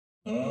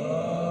Hi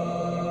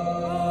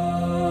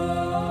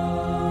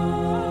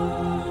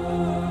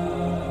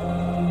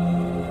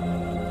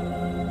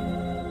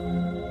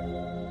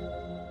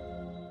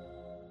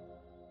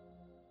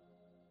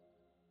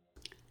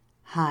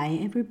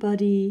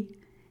everybody,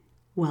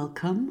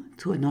 welcome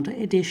to another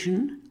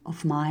edition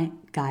of my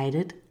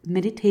guided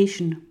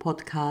meditation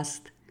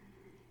podcast.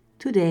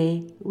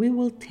 Today we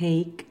will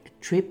take a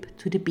trip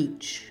to the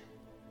beach.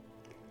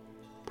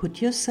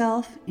 Put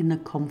yourself in a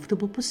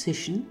comfortable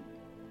position.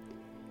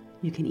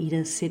 You can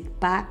either sit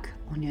back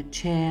on your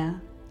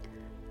chair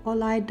or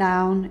lie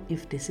down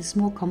if this is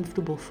more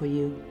comfortable for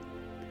you.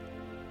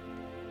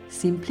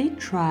 Simply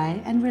try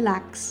and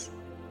relax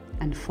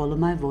and follow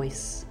my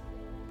voice.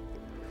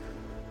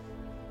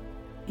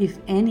 If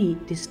any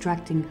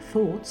distracting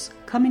thoughts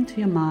come into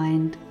your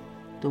mind,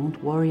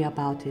 don't worry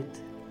about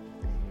it.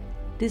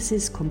 This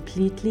is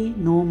completely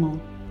normal.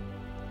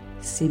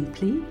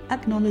 Simply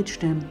acknowledge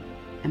them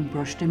and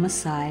brush them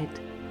aside.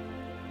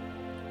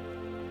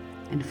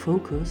 And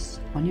focus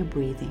on your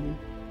breathing.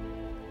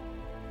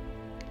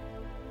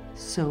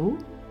 So,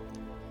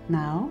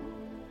 now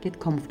get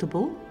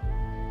comfortable.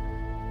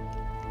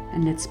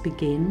 And let's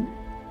begin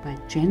by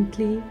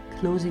gently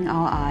closing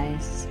our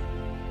eyes.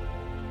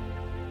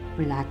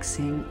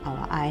 Relaxing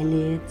our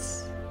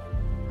eyelids,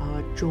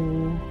 our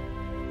jaw,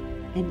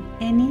 and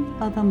any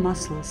other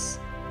muscles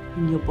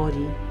in your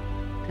body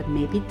that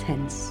may be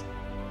tense.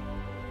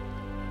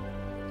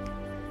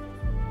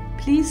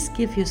 Please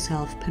give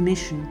yourself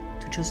permission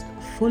to just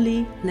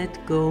fully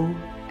let go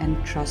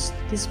and trust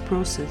this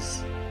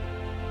process.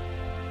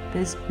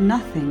 There's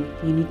nothing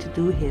you need to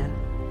do here.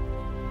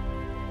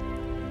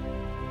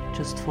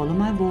 Just follow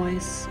my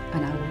voice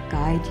and I will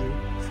guide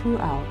you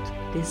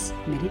throughout this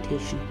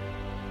meditation.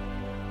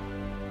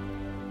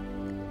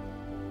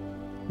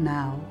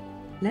 Now,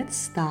 let's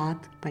start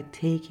by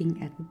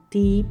taking a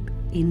deep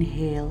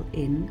inhale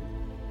in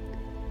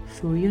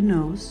through your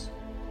nose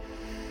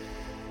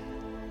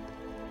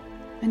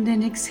and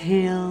then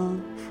exhale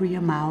through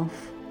your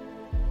mouth,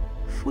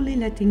 fully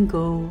letting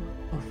go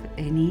of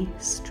any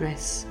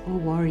stress or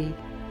worry.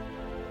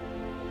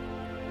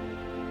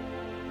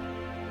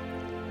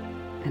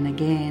 And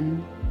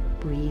again,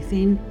 breathe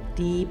in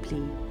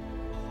deeply,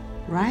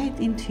 right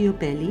into your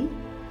belly,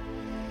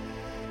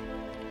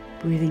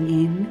 breathing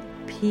in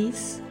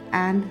peace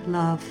and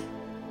love.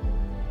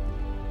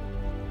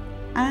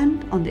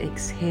 And on the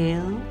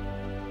exhale,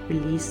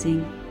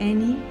 releasing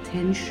any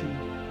tension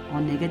or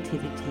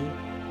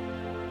negativity.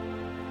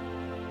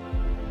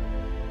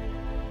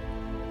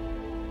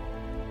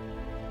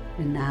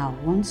 And now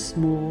once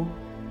more,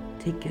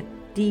 take a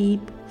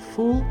deep,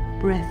 full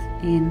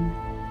breath in,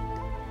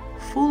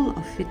 full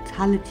of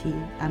vitality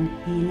and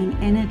healing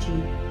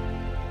energy.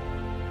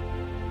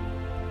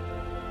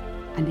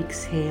 And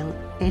exhale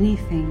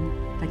anything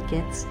that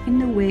gets in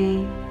the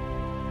way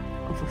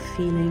of a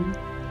feeling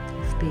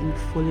of being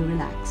fully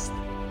relaxed.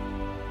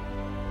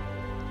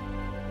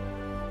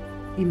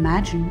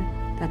 Imagine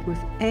that with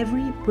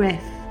every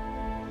breath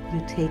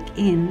you take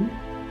in,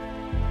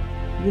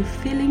 you're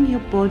filling your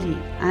body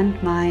and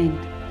mind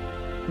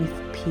with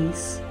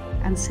peace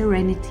and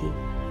serenity.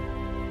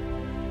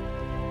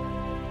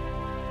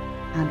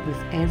 And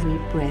with every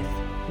breath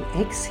you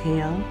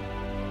exhale,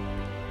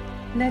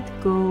 let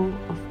go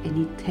of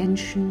any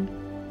tension,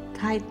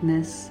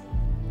 tightness,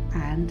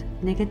 and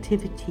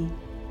negativity.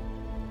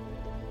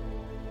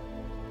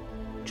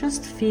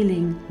 Just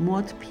feeling more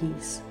at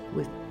peace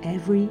with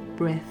every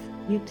breath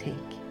you take.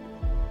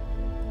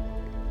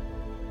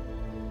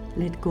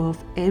 Let go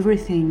of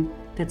everything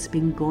that's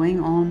been going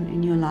on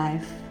in your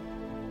life,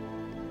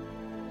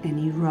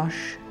 any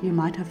rush you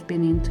might have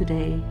been in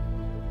today,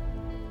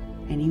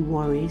 any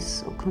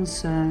worries or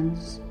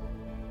concerns,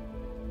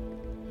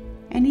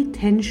 any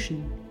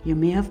tension you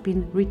may have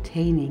been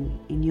retaining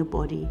in your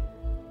body.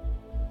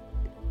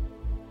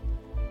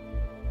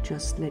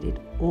 Just let it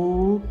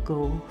all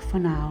go for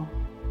now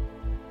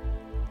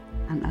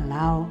and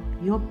allow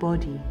your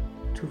body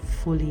to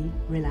fully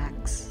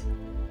relax.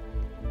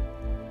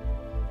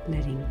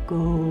 Letting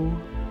go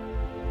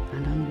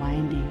and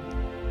unwinding.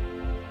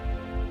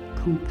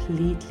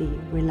 Completely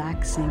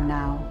relaxing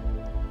now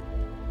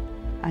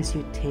as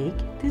you take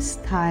this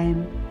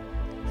time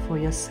for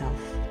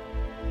yourself.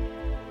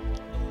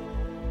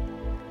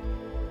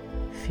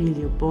 Feel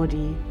your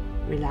body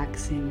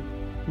relaxing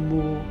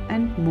more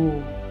and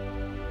more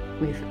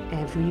with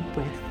every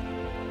breath.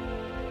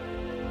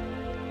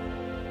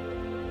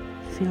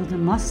 Feel the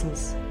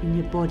muscles in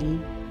your body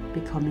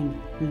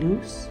becoming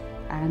loose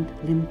and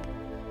limp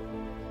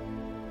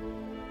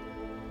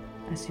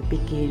as you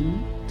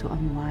begin to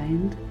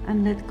unwind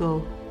and let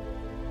go.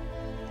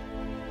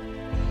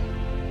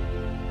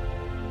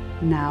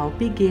 Now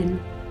begin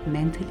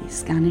mentally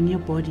scanning your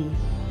body,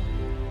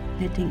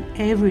 letting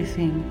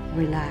everything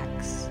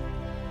relax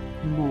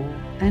more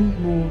and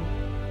more.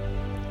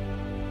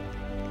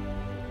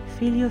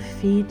 Feel your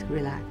feet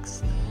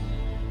relaxed,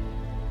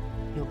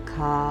 your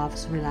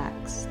calves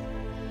relaxed,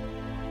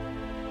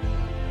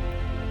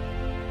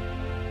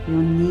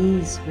 your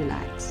knees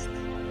relaxed,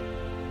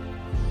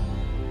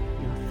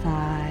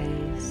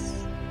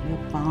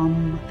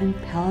 bum and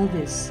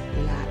pelvis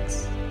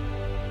relax.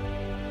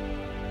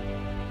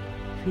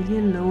 Feel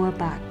your lower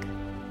back,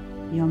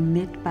 your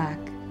mid-back,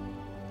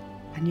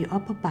 and your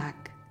upper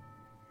back,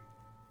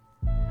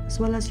 as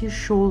well as your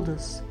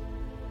shoulders,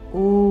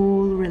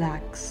 all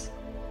relax.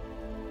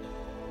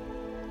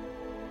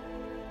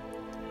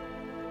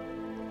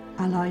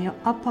 Allow your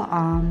upper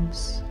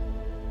arms,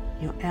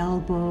 your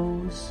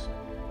elbows,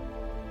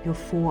 your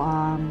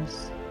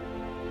forearms,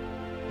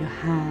 your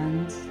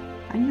hands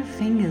and your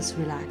fingers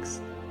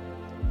relaxed.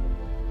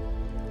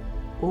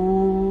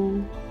 All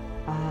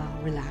are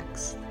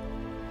relaxed.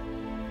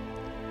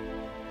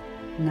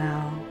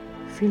 Now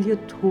feel your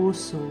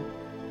torso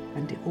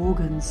and the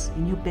organs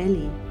in your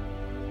belly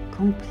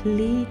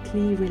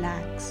completely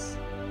relax.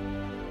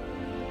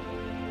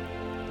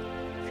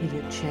 Feel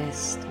your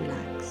chest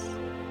relax.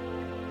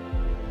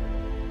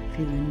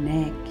 Feel your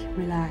neck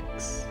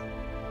relax.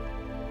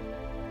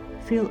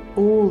 Feel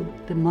all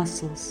the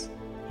muscles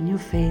in your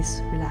face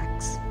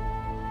relax.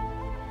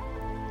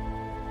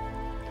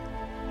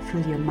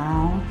 Feel your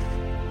mouth,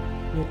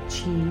 your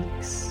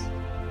cheeks,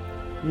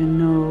 your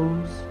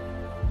nose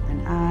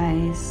and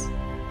eyes,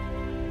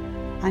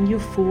 and your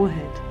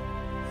forehead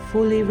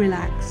fully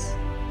relax.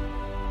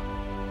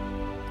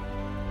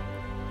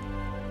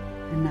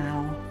 And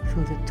now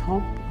feel the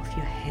top of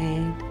your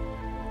head,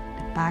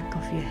 the back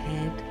of your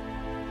head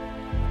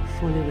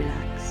fully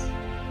relax.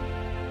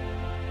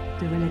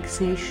 The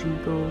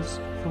relaxation goes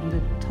from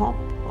the top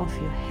of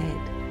your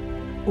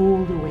head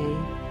all the way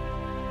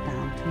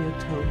down to your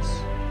toes.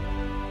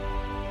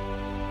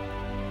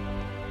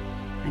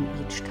 And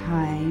each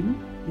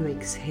time you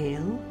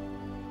exhale,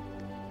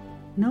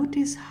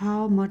 notice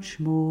how much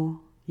more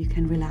you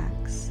can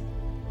relax.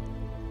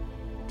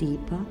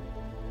 Deeper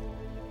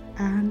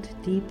and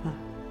deeper.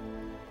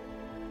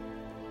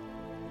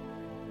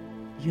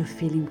 You're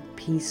feeling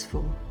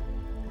peaceful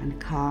and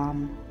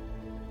calm,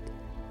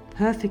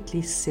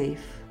 perfectly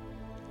safe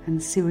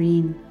and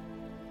serene.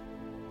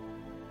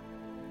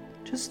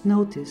 Just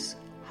notice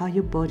how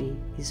your body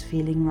is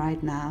feeling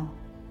right now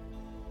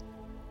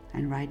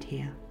and right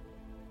here.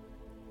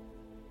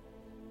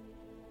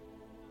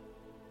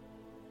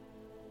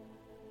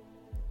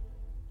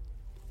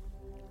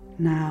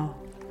 Now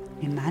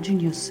imagine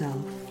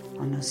yourself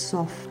on a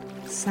soft,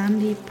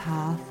 sandy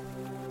path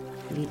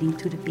leading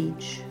to the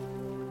beach.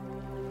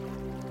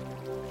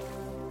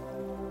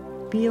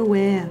 Be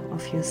aware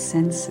of your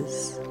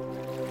senses,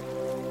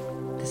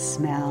 the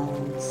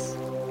smells,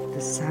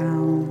 the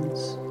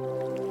sounds,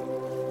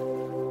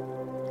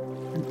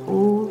 and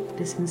all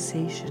the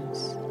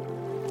sensations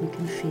you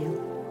can feel.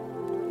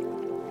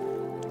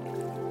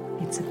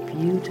 It's a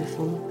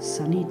beautiful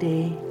sunny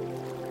day,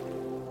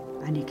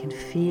 and you can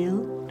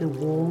feel the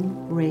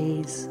warm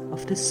rays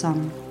of the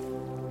sun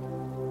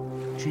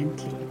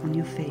gently on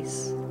your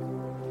face.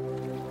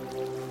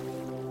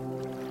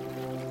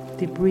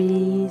 The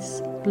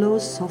breeze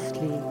blows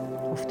softly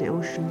off the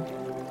ocean,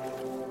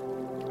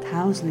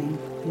 tousling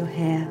your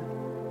hair,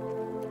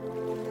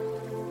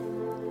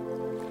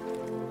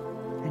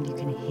 and you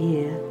can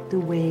hear the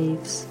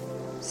waves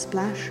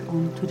splash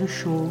onto the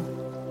shore,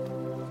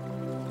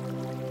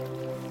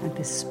 and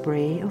the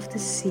spray of the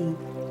sea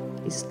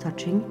is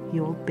touching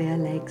your bare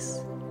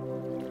legs.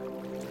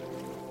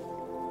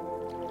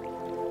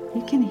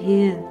 You can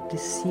hear the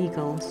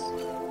seagulls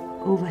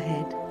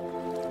overhead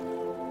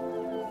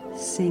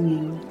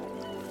singing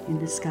in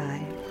the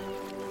sky.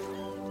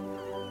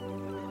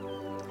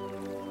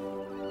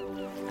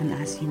 And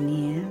as you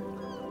near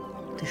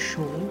the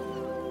shore,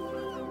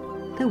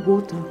 the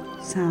water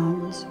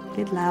sounds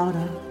get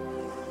louder.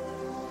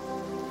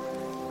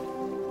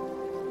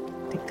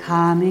 The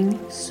calming,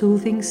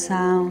 soothing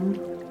sound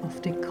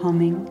of the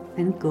coming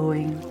and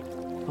going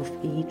of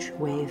each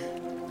wave.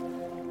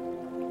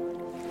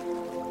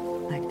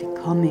 Like the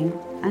coming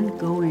and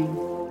going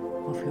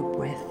of your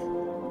breath.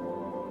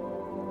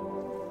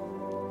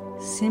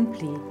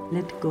 Simply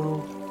let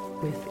go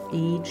with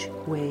each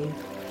wave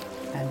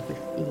and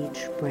with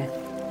each breath.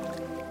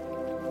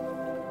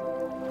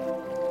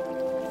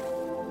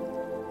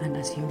 And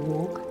as you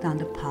walk down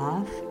the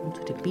path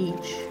onto the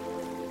beach,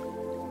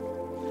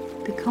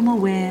 become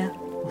aware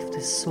of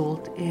the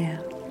salt air.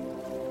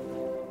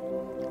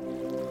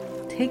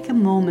 Take a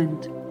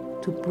moment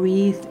to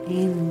breathe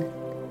in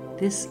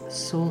this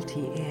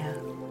salty air.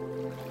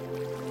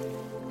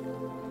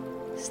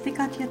 Stick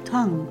out your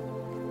tongue.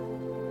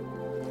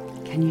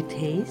 Can you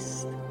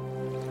taste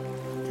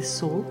the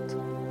salt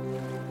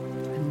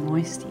and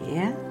moist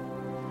air?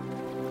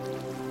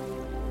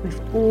 With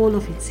all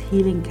of its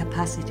healing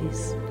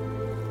capacities,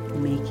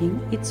 making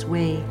its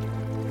way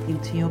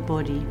into your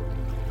body.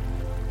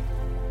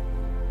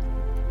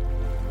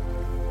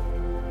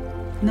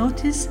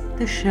 Notice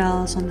the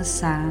shells on the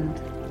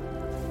sand.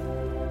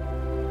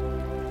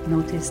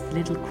 Notice the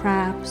little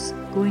crabs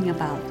going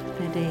about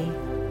their day.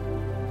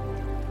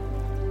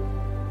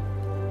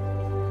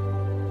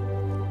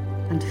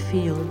 And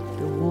feel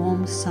the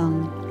warm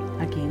sun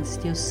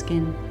against your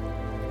skin,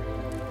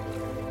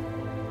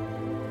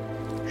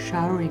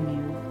 showering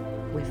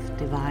you with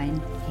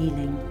divine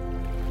healing.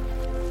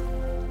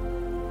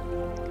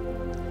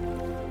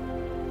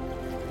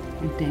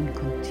 and then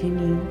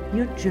continue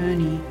your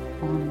journey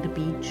on the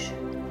beach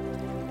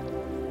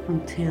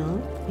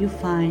until you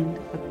find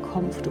a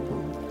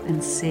comfortable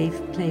and safe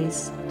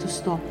place to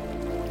stop.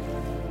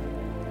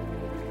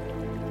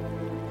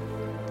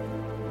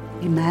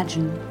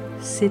 Imagine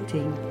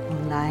sitting or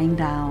lying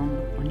down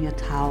on your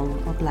towel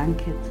or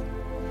blanket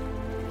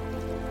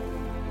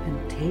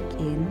and take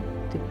in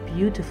the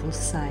beautiful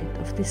sight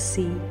of the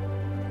sea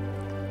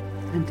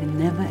and the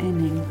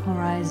never-ending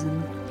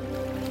horizon.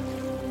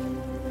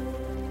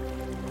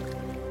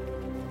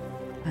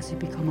 As you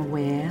become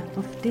aware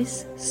of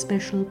this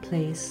special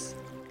place,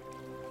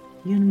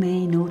 you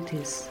may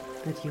notice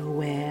that you're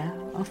aware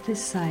of the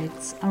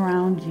sights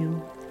around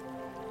you.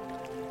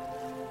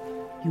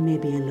 You may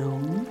be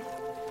alone,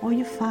 or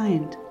you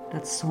find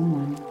that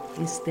someone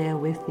is there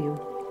with you.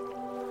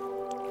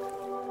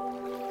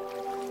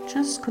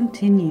 Just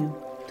continue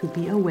to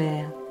be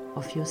aware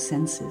of your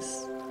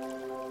senses.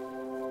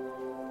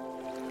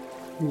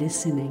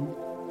 Listening,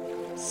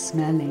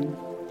 smelling,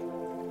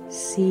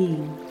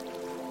 seeing,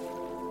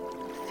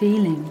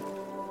 feeling,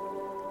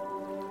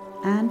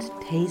 and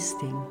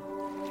tasting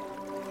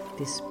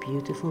this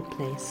beautiful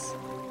place.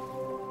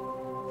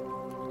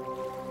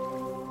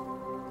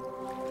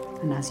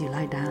 And as you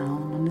lie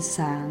down on the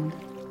sand,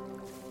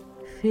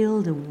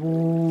 feel the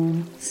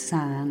warm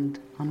sand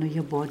under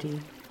your body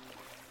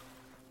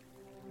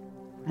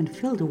and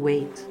feel the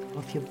weight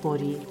of your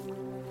body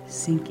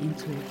sink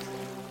into it.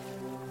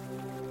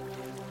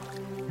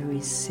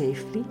 Very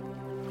safely,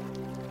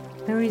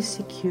 very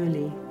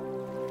securely,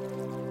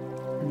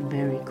 and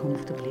very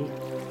comfortably.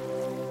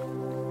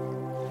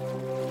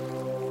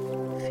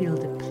 Feel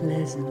the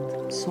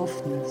pleasant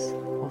softness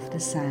of the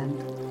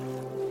sand.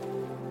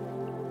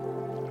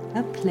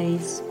 A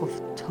place of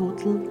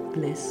total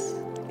bliss.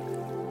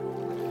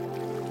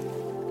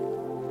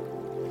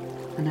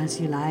 And as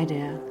you lie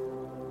there,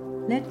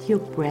 let your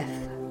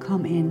breath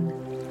come in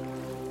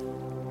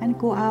and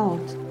go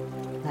out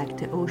like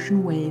the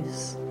ocean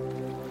waves,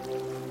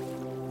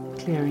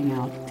 clearing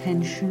out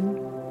tension,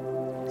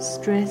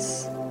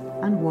 stress,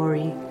 and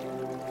worry,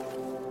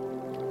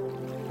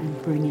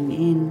 and bringing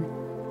in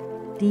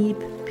deep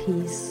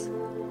peace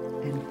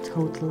and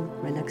total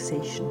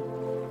relaxation.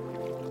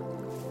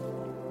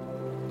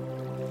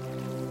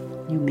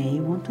 You may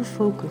want to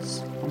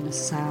focus on the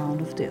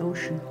sound of the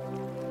ocean,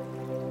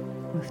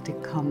 with the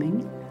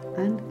coming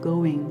and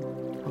going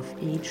of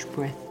each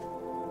breath.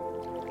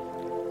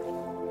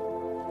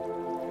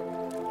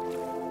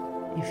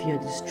 If you're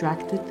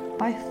distracted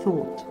by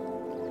thought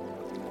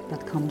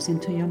that comes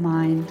into your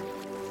mind,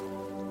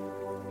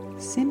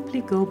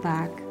 simply go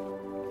back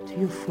to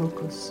your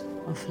focus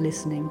of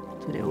listening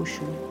to the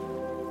ocean,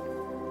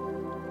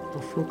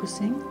 or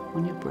focusing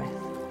on your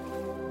breath.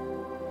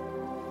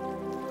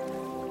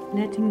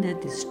 Letting the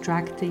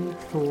distracting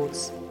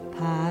thoughts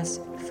pass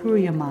through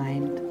your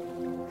mind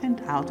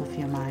and out of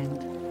your mind.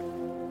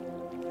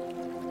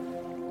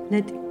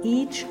 Let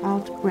each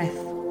out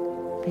breath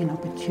be an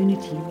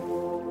opportunity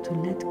to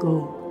let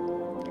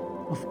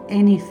go of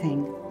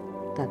anything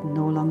that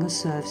no longer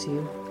serves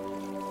you.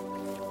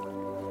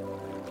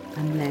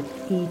 And let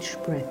each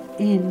breath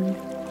in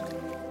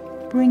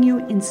bring you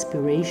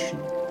inspiration,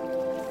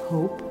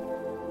 hope,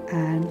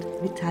 and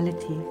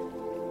vitality.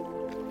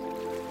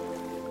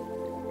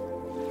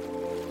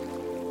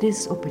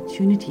 This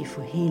opportunity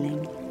for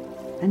healing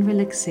and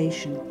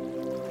relaxation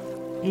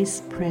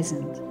is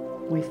present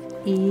with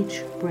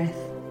each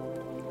breath,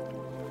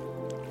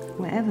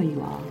 wherever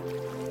you are.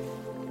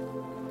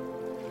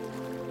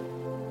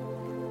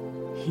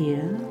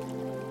 Here,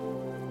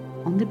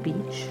 on the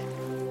beach,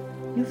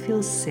 you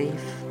feel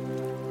safe.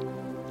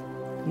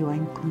 You are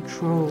in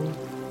control.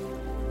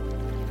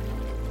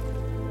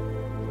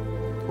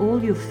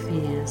 All your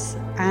fears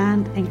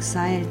and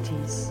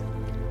anxieties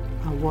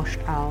are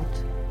washed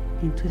out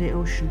into the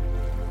ocean.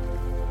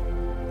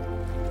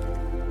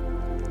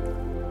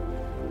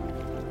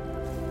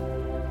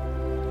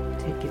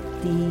 Take a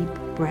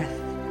deep breath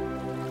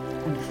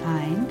and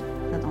find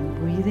that on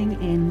breathing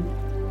in,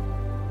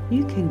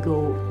 you can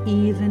go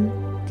even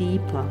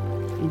deeper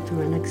into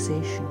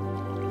relaxation,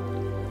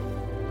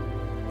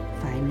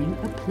 finding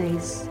a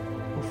place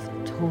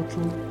of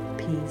total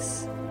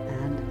peace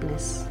and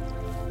bliss.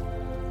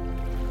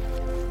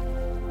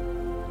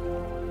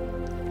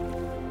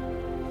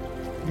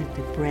 Let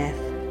the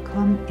breath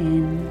come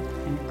in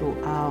and go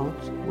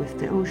out with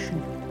the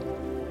ocean.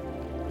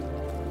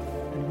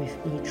 And with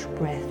each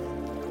breath,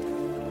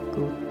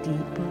 go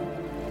deeper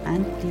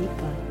and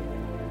deeper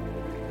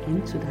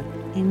into that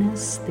inner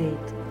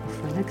state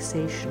of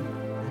relaxation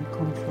and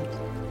comfort,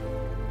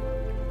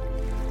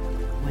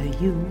 where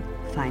you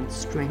find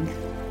strength,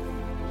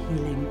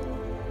 healing,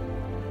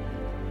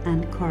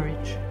 and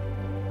courage.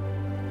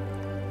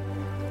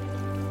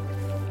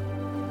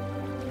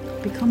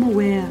 Become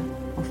aware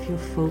of your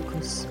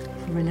focus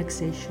for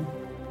relaxation,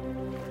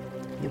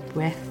 your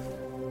breath,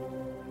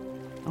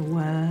 a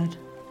word,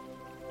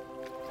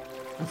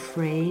 a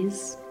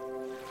phrase,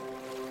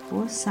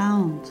 or a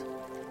sound,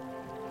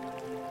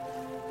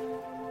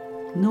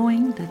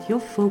 knowing that your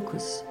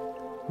focus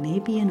may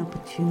be an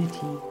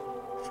opportunity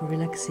for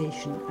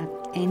relaxation at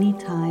any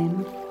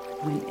time,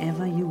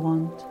 whenever you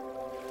want.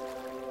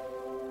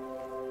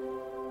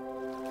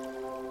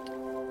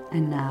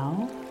 And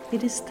now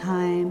it is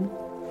time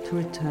to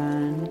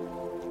return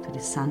to the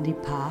sandy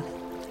path.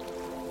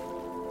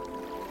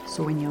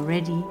 So when you're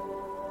ready,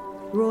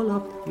 roll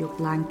up your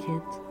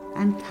blanket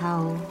and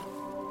towel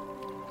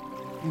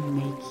and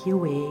make your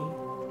way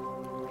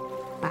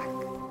back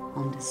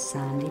on the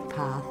sandy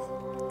path,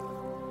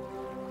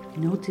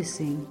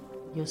 noticing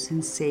your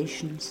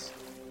sensations,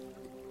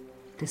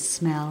 the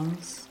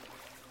smells,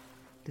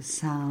 the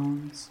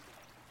sounds,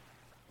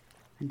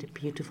 and the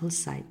beautiful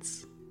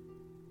sights.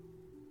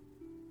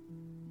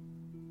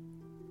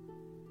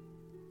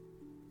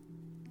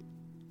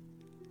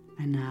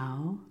 And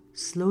now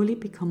slowly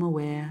become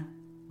aware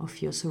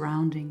of your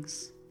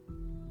surroundings,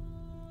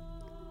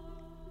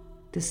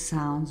 the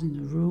sounds in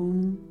the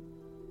room.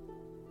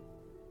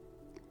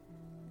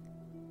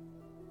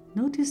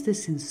 Notice the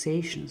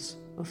sensations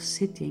of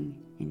sitting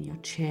in your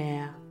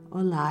chair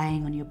or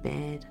lying on your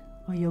bed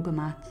or yoga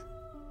mat,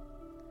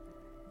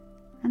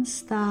 and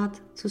start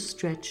to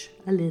stretch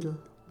a little.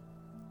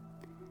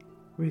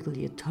 Wriggle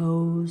your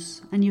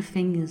toes and your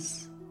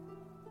fingers.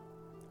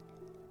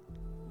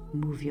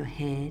 Move your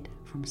head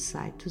from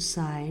side to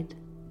side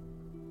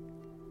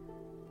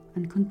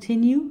and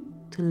continue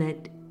to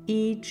let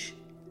each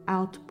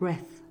out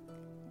breath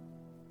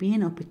be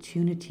an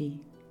opportunity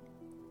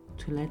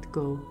to let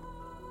go.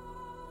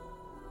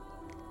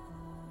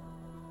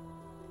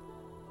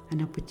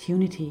 An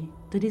opportunity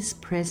that is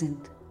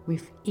present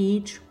with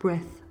each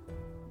breath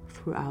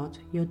throughout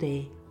your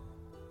day.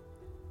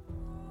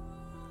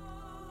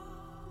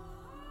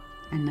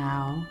 And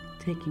now,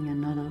 taking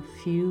another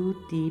few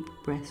deep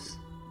breaths,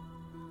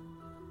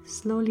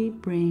 slowly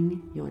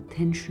bring your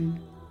attention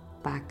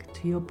back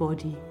to your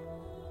body.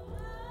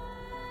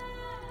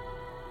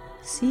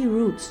 See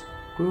roots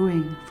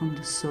growing from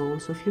the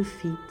soles of your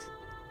feet,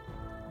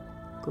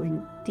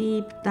 going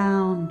deep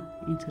down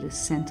into the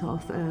center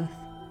of earth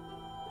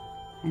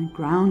and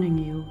grounding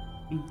you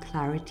in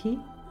clarity,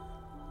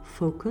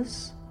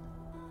 focus,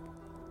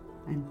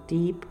 and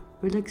deep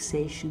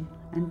relaxation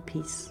and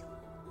peace.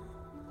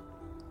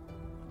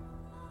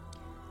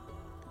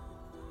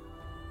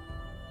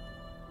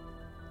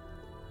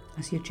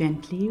 As you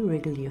gently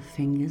wriggle your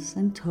fingers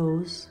and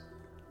toes,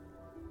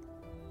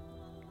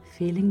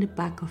 feeling the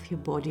back of your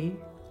body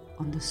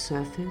on the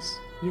surface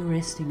you're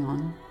resting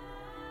on,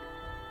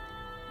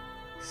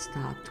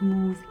 start to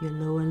move your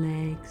lower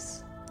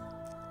legs,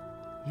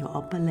 your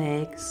upper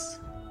legs,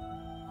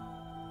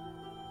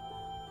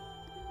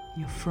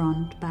 your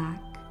front,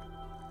 back,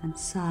 and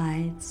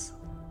sides,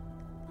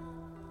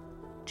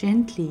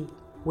 gently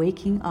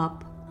waking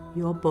up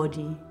your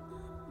body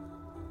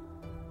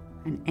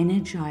and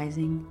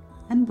energizing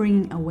and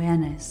bringing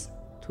awareness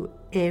to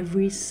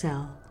every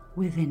cell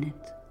within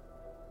it.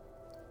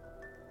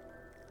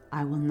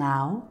 I will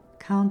now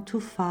count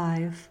to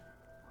 5,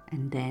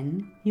 and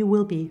then you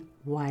will be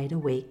wide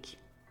awake,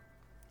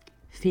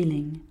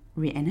 feeling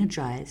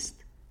re-energized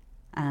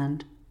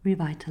and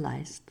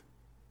revitalized.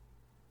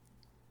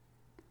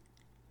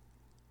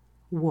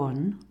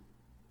 1,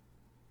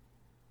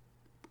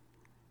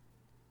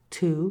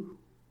 2,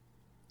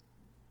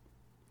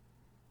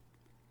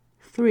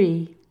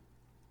 3,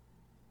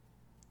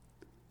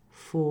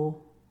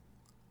 4,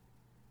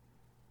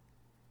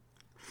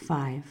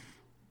 5.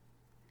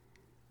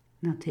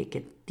 Now take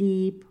a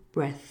deep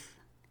breath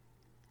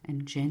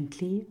and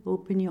gently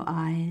open your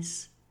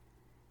eyes,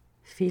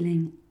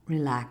 feeling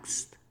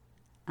relaxed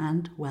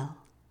and well.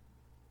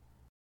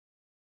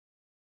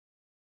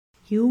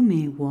 You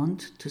may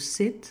want to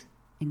sit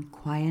in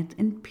quiet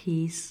and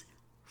peace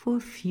for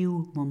a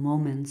few more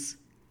moments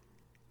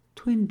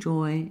to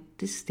enjoy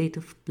the state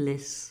of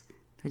bliss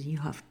that you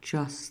have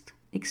just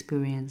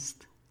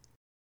experienced.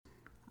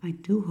 I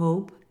do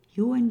hope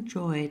you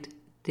enjoyed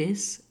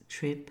this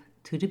trip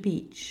to the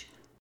beach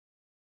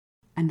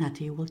and that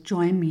you will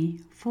join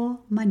me for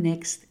my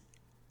next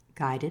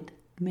guided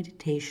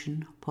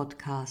meditation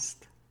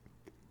podcast.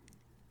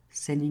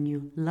 Sending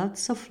you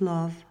lots of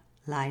love,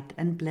 light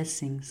and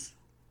blessings.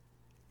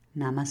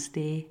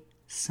 Namaste,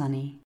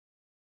 Sunny.